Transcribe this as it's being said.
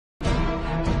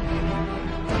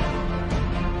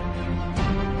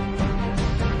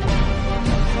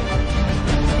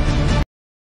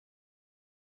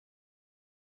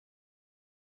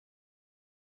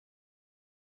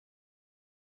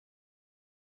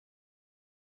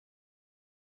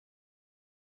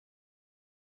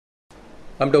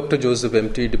I'm Dr. Joseph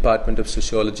M-10, Department of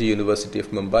Sociology, University of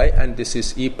Mumbai, and this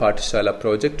is E-Pathshala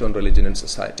project on religion and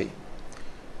society.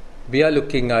 We are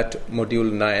looking at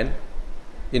Module 9,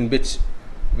 in which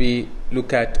we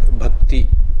look at Bhakti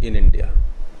in India.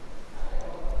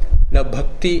 Now,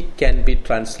 Bhakti can be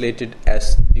translated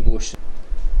as devotion.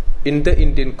 In the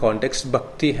Indian context,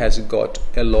 Bhakti has got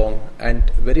a long and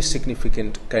very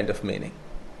significant kind of meaning.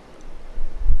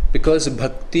 Because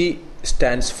Bhakti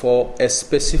stands for a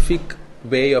specific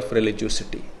way of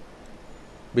religiosity,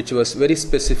 which was very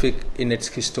specific in its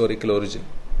historical origin.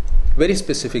 Very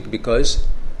specific because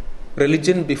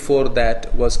religion before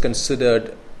that was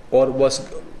considered or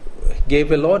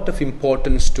gave a lot of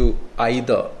importance to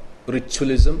either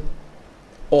ritualism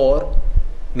or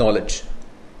knowledge.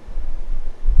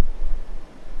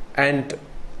 And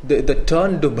the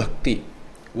turn to Bhakti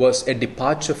was a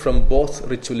departure from both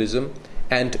ritualism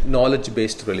and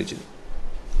knowledge-based religion.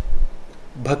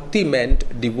 Bhakti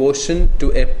meant devotion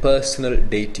to a personal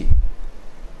deity.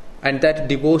 And that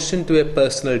devotion to a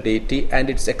personal deity and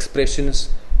its expressions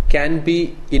can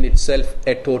be in itself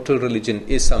a total religion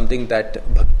is something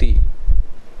that Bhakti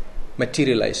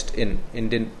materialized in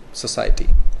Indian society.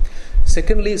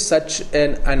 Secondly, such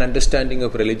an understanding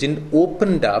of religion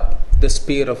opened up the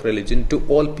sphere of religion to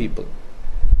all people.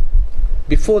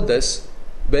 Before this,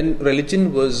 when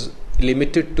religion was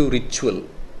limited to ritual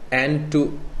and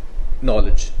to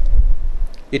knowledge,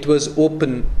 it was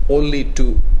open only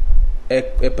to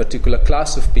a particular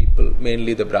class of people,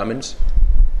 mainly the Brahmins,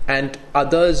 and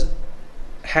others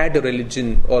had a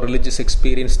religion or religious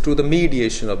experience through the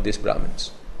mediation of these Brahmins.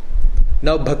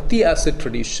 Now, Bhakti as a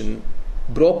tradition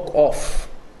broke off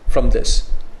from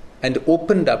this and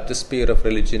opened up the sphere of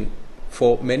religion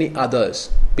for many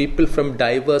others. People from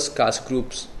diverse caste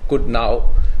groups could now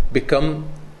become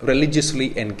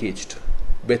religiously engaged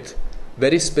with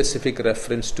very specific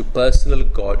reference to personal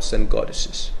gods and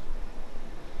goddesses.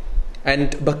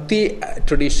 And Bhakti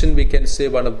tradition, we can say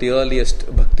one of the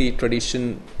earliest Bhakti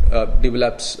tradition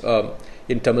develops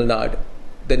in Tamil Nadu.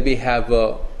 Then we have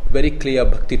very clear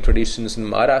Bhakti traditions in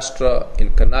Maharashtra,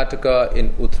 in Karnataka, in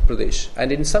Uttar Pradesh.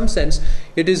 And in some sense,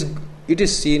 it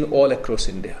is seen all across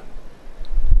India.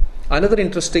 Another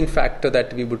interesting factor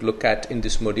that we would look at in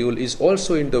this module is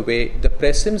also in the way the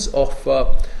presence of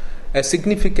a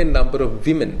significant number of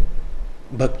women,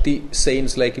 Bhakti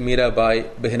saints like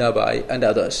Mirabai, Behnabai and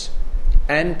others,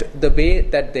 and the way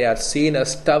that they are seen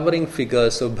as towering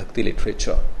figures of Bhakti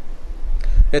literature.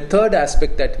 A third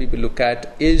aspect that we will look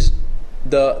at is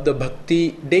the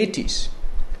Bhakti deities.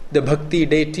 The Bhakti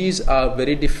deities are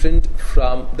very different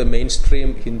from the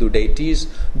mainstream Hindu deities,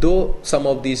 though some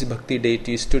of these Bhakti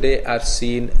deities today are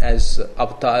seen as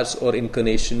avatars or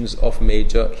incarnations of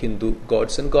major Hindu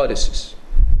gods and goddesses.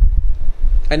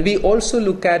 And we also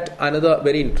look at another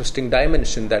very interesting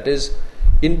dimension, that is,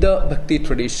 in the Bhakti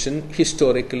tradition,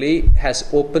 historically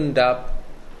has opened up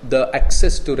the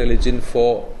access to religion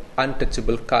for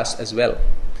untouchable castes as well.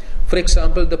 For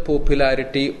example, the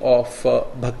popularity of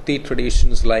Bhakti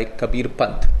traditions like Kabir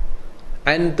Panth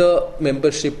and the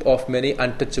membership of many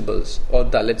untouchables or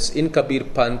Dalits in Kabir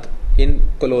Panth in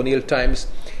colonial times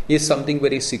is something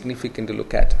very significant to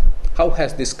look at. How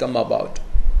has this come about?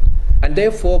 And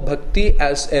therefore, Bhakti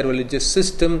as a religious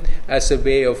system, as a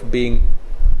way of being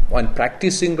one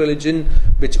practicing religion,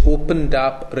 which opened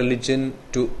up religion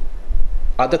to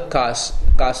other castes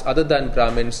other than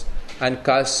Brahmins, and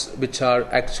castes which are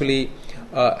actually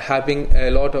having a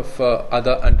lot of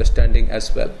other understanding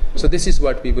as well. So this is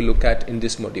what we will look at in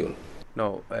this module.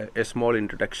 Now, a small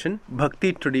introduction.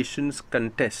 Bhakti traditions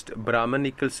contest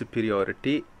Brahmanical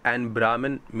superiority and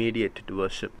Brahman-mediated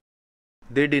worship.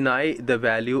 They deny the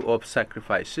value of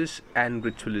sacrifices and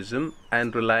ritualism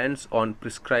and reliance on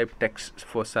prescribed texts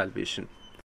for salvation.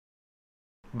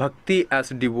 Bhakti as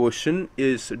devotion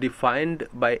is defined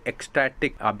by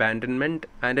ecstatic abandonment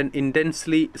and an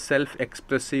intensely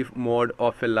self-expressive mode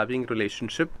of a loving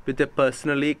relationship with a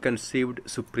personally conceived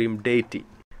supreme deity.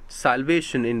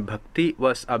 Salvation in Bhakti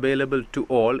was available to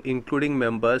all, including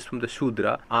members from the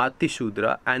Shudra, Ati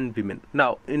Shudra and women.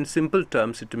 Now, in simple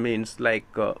terms, it means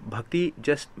Bhakti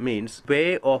just means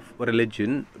way of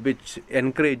religion which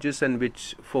encourages and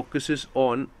which focuses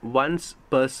on one's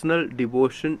personal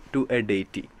devotion to a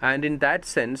deity. And in that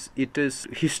sense, it is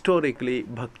historically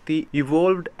Bhakti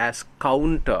evolved as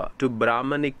counter to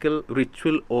Brahmanical,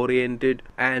 ritual-oriented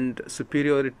and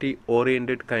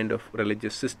superiority-oriented kind of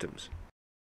religious systems.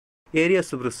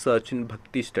 Areas of research in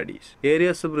Bhakti studies.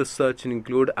 Areas of research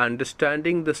include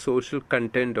understanding the social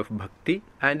content of Bhakti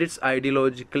and its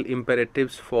ideological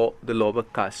imperatives for the lower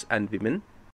castes and women,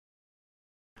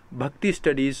 Bhakti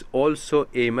studies also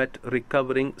aim at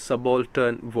recovering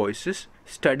subaltern voices,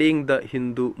 studying the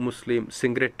Hindu-Muslim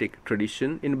syncretic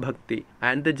tradition in Bhakti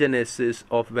and the genesis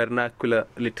of vernacular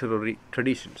literary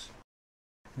traditions.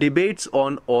 Debates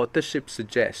on authorship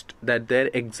suggest that there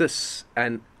exists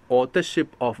an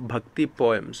authorship of Bhakti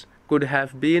poems could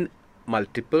have been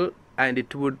multiple, and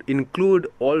it would include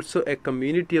also a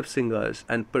community of singers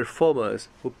and performers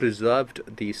who preserved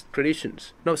these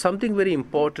traditions. Now, something very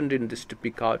important in this to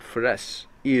pick out for us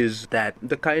is that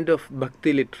the kind of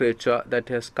bhakti literature that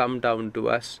has come down to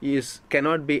us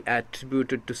cannot be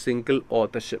attributed to single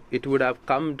authorship. It would have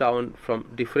come down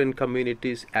from different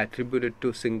communities, attributed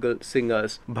to single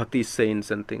singers, bhakti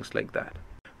saints and things like that.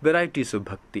 Varieties of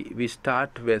bhakti. We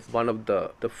start with one of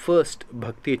the first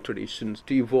bhakti traditions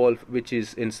to evolve, which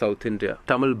is in South India,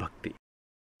 Tamil Bhakti.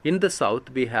 In the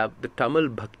south, we have the Tamil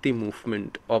Bhakti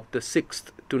movement of the 6th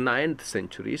to 9th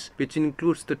centuries, which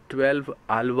includes the 12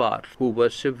 Alvar who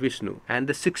worship Vishnu and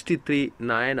the 63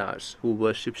 Nayanars who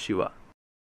worship Shiva.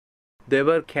 They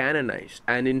were canonized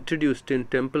and introduced in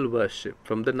temple worship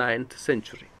from the 9th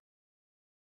century.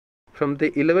 From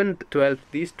the 11th, 12th,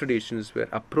 these traditions were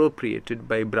appropriated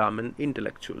by Brahmin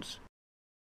intellectuals.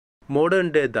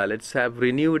 Modern-day Dalits have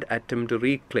renewed attempt to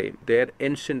reclaim their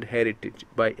ancient heritage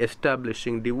by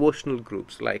establishing devotional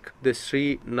groups like the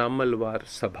Sri Namalwar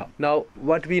Sabha. Now,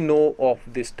 what we know of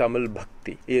this Tamil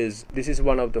Bhakti is this is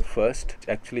one of the first,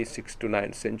 actually 6th to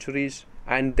 9th centuries.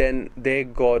 And then they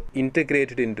got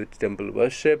integrated into temple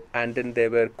worship, and then they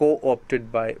were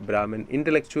co-opted by Brahmin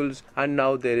intellectuals, and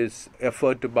now there is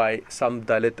effort by some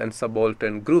Dalit and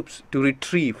subaltern groups to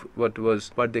retrieve what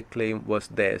they claim was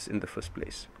theirs in the first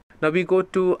place. Now we go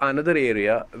to another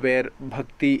area where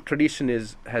Bhakti tradition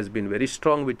has been very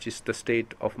strong, which is the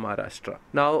state of Maharashtra.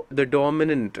 Now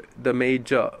the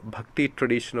major Bhakti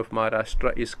tradition of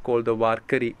Maharashtra is called the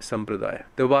Varkari Sampradaya.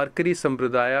 The Varkari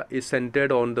Sampradaya is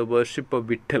centered on the worship of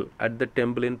Vitthal at the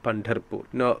temple in Pandharpur.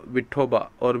 Now Vithoba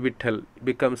or Vitthal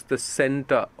becomes the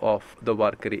center of the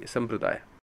Varkari Sampradaya.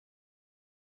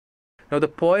 Now, the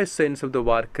pious saints of the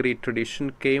Varkari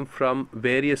tradition came from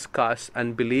various castes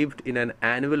and believed in an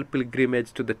annual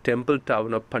pilgrimage to the temple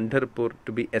town of Pandharpur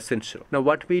to be essential. Now,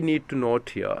 what we need to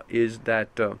note here is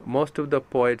that most of the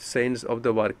pious saints of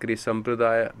the Varkari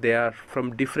Sampradaya, they are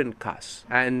from different castes.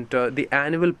 And the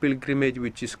annual pilgrimage,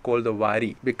 which is called the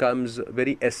Vari, becomes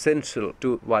very essential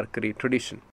to Varkari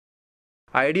tradition.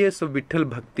 Ideas of Vitthal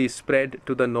Bhakti spread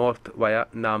to the north via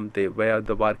Namdev, via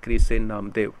the Varkari saint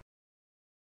Namdev.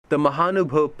 The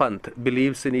Mahanubhav Panth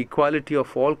believes in equality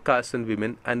of all castes and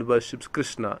women and worships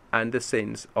Krishna and the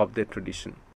saints of their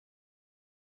tradition.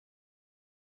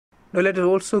 Now let us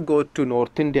also go to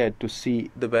North India to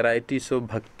see the varieties of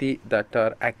bhakti that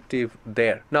are active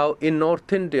there. Now in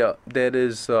North India, there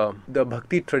is the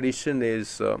bhakti tradition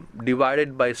is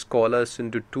divided by scholars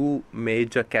into two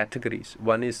major categories.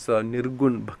 One is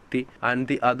Nirgun Bhakti and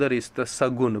the other is the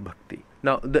Sagun Bhakti.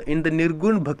 Now, in the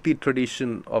Nirgun Bhakti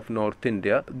tradition of North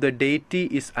India, the deity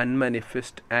is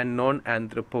unmanifest and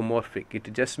non-anthropomorphic.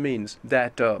 It just means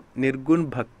that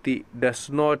Nirgun Bhakti does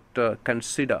not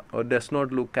consider or does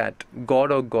not look at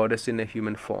God or goddess in a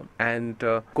human form. And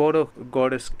God or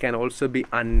goddess can also be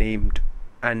unnamed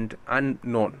and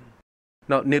unknown.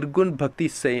 Now, Nirgun Bhakti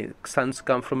sons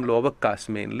come from lower caste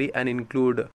mainly and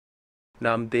include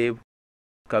Namdev,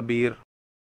 Kabir,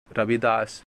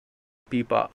 Ravidas,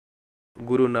 Pipa,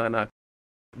 Guru Nanak,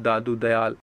 Dadu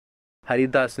Dayal,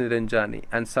 Haridas Niranjani,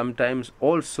 and sometimes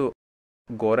also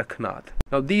Gorakhnath.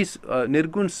 Now these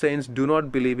Nirgun saints do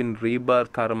not believe in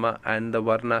rebirth, karma and the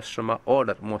Varnashrama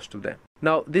order, most of them.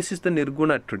 Now this is the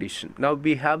Nirguna tradition. Now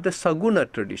we have the Saguna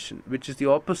tradition, which is the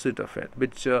opposite of it,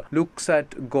 which looks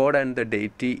at God and the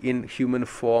deity in human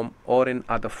form or in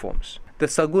other forms. The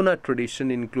Saguna tradition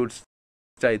includes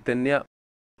Chaitanya,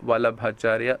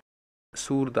 Vallabhacharya,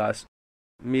 Surdas,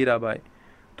 Mirabai,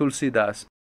 Tulsidas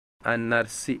and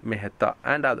Narsi Mehta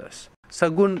and others.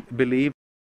 Sagun believe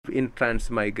in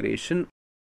transmigration,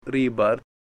 rebirth,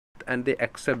 and they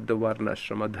accept the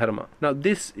Varnashrama Dharma. Now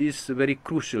this is very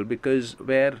crucial because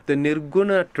where the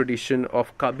Nirguna tradition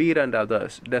of Kabir and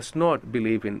others does not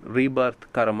believe in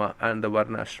rebirth, karma and the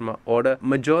Varnashrama order,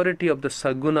 majority of the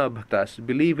Saguna Bhaktas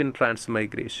believe in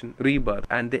transmigration, rebirth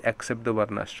and they accept the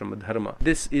Varnashrama Dharma.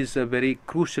 This is a very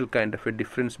crucial kind of a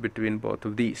difference between both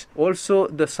of these. Also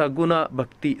the Saguna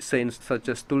Bhakti saints such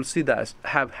as Tulsidas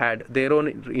have had their own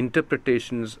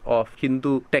interpretations of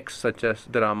Hindu texts such as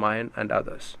the Ramayana and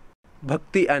others.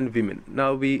 Bhakti and women.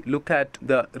 Now we look at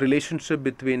the relationship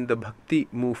between the Bhakti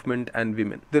movement and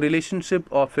women. The relationship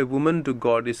of a woman to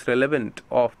God is relevant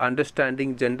of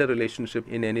understanding gender relationship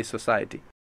in any society.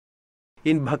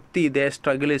 In bhakti, their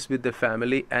struggle is with the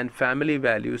family and family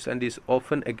values and is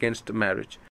often against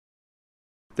marriage.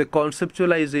 The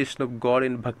conceptualization of God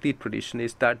in bhakti tradition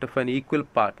is that of an equal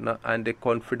partner and a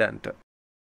confidant.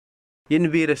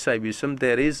 In Veerashaivism,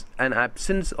 there is an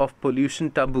absence of pollution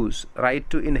taboos, right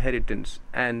to inheritance,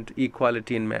 and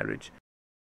equality in marriage.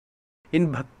 In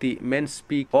bhakti, men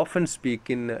often speak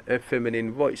in a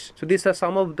feminine voice. So these are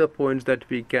some of the points that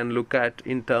we can look at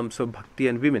in terms of bhakti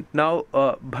and women. Now,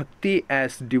 bhakti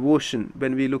as devotion,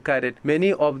 when we look at it,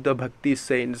 many of the bhakti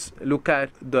saints look at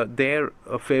their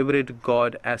favorite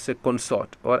god as a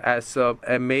consort or as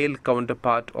a male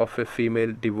counterpart of a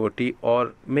female devotee,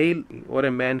 or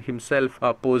a man himself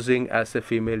posing as a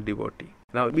female devotee.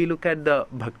 Now, we look at the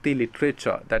bhakti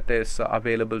literature that is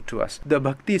available to us. The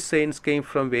bhakti saints came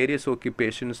from various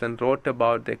occupations and wrote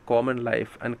about their common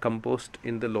life and composed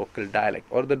in the local dialect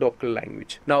or the local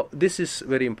language. Now, this is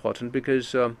very important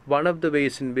because one of the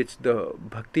ways in which the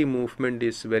bhakti movement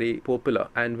is very popular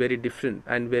and very different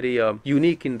and very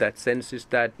unique in that sense is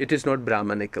that it is not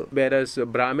Brahmanical. Whereas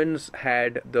Brahmins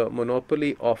had the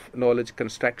monopoly of knowledge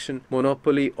construction,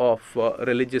 monopoly of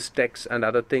religious texts and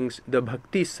other things, the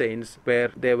bhakti saints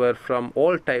they were from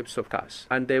all types of castes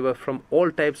and they were from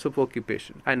all types of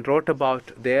occupation and wrote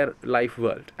about their life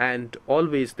world, and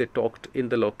always they talked in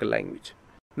the local language.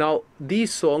 Now,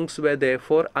 these songs were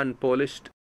therefore unpolished,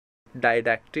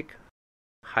 didactic,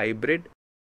 hybrid,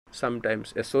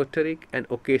 sometimes esoteric, and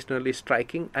occasionally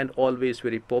striking, and always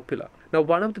very popular. Now,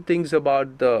 one of the things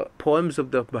about the poems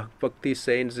of the Bhakti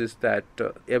saints is that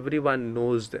everyone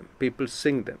knows them. People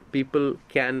sing them. People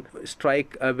can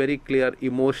strike a very clear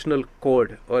emotional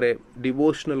chord or a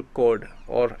devotional chord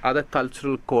or other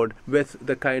cultural chord with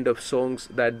the kind of songs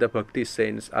that the Bhakti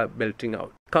saints are belting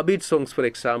out. Kabir songs, for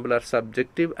example, are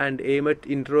subjective and aim at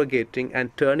interrogating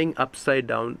and turning upside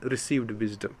down received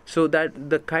wisdom. So that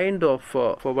the kind of,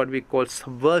 for what we call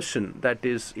subversion that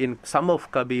is in some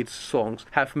of Kabir's songs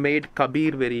have made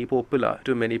Kabir very popular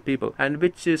to many people, and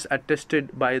which is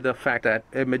attested by the fact that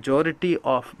a majority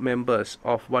of members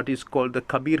of what is called the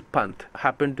Kabir Panth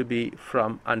happen to be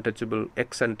from untouchable,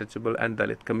 ex-untouchable and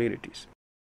Dalit communities.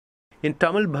 In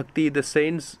Tamil Bhakti, the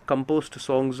saints composed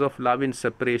songs of love in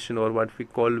separation, or what we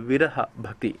call Viraha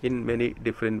Bhakti, in many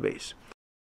different ways.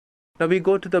 Now we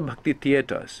go to the Bhakti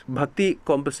theatres. Bhakti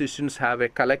compositions have a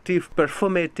collective,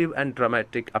 performative and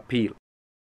dramatic appeal.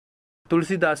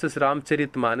 Tulsidasa's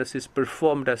Ramcharitmanas is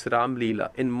performed as Ram Leela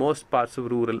in most parts of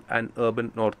rural and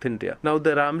urban North India. Now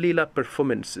the Ram Leela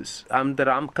performances and the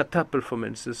Ram Katha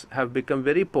performances have become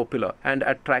very popular and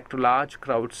attract large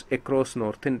crowds across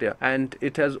North India, and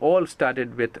it has all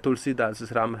started with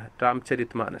Tulsidasa's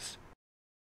Ramcharitmanas.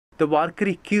 The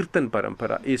Varkari Kirtan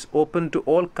Parampara is open to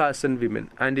all castes and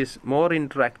women and is more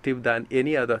interactive than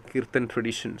any other Kirtan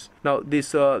traditions. Now, the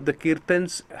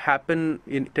Kirtans happen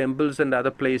in temples and other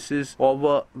places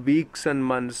over weeks and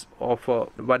months of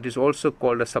what is also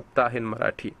called a Saptah in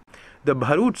Marathi. The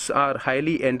Bharuts are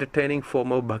highly entertaining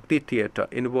form of Bhakti theatre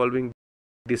involving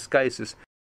disguises,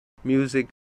 music,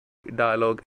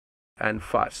 dialogue, and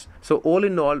farce. So all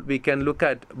in all, we can look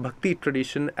at Bhakti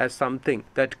tradition as something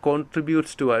that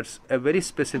contributes towards a very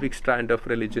specific strand of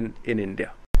religion in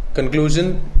India.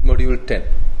 Conclusion, Module 10.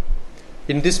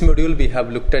 In this module, we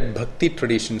have looked at Bhakti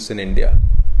traditions in India.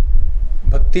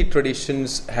 Bhakti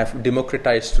traditions have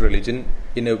democratized religion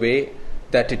in a way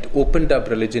that it opened up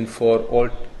religion for all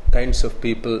kinds of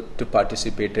people to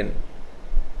participate in.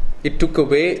 It took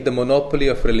away the monopoly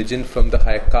of religion from the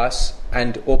higher castes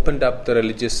and opened up the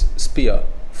religious sphere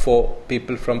for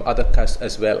people from other castes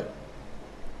as well.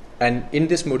 And in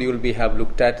this module, we have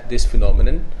looked at this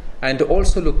phenomenon and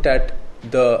also looked at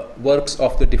the works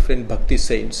of the different Bhakti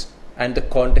saints and the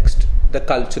context, the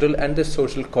cultural and the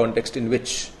social context in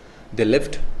which they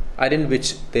lived and in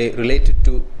which they related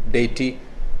to deity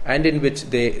and in which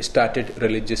they started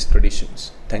religious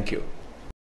traditions. Thank you.